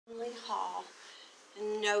hall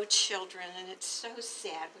and no children, and it's so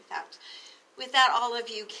sad without all of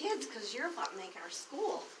you kids, because you're what make our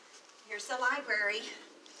school. Here's the library.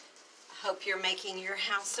 I hope you're making your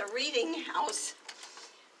house a reading house.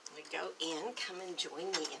 We go in, come and join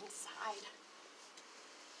me inside.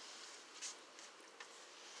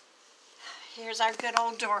 Here's our good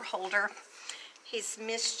old door holder. He's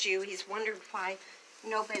missed you. He's wondered why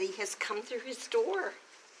nobody has come through his door.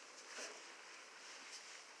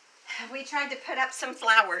 We tried to put up some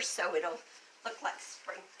flowers so it'll look like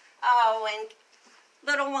spring. Oh, and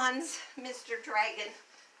little ones, Mr. Dragon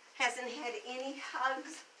hasn't had any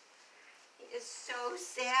hugs. He is so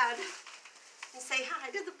sad. And say hi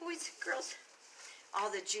to the boys and girls. All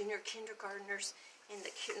the junior kindergartners and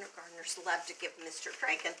the kindergartners love to give Mr.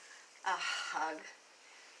 Dragon a hug.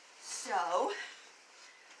 So,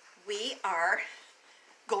 we are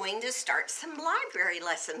going to start some library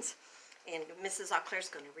lessons. And Mrs. Auclair is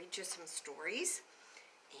going to read you some stories.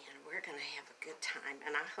 And we're going to have a good time.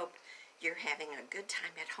 And I hope you're having a good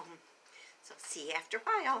time at home. So, see you after a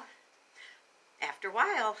while. After a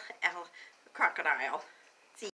while, crocodile.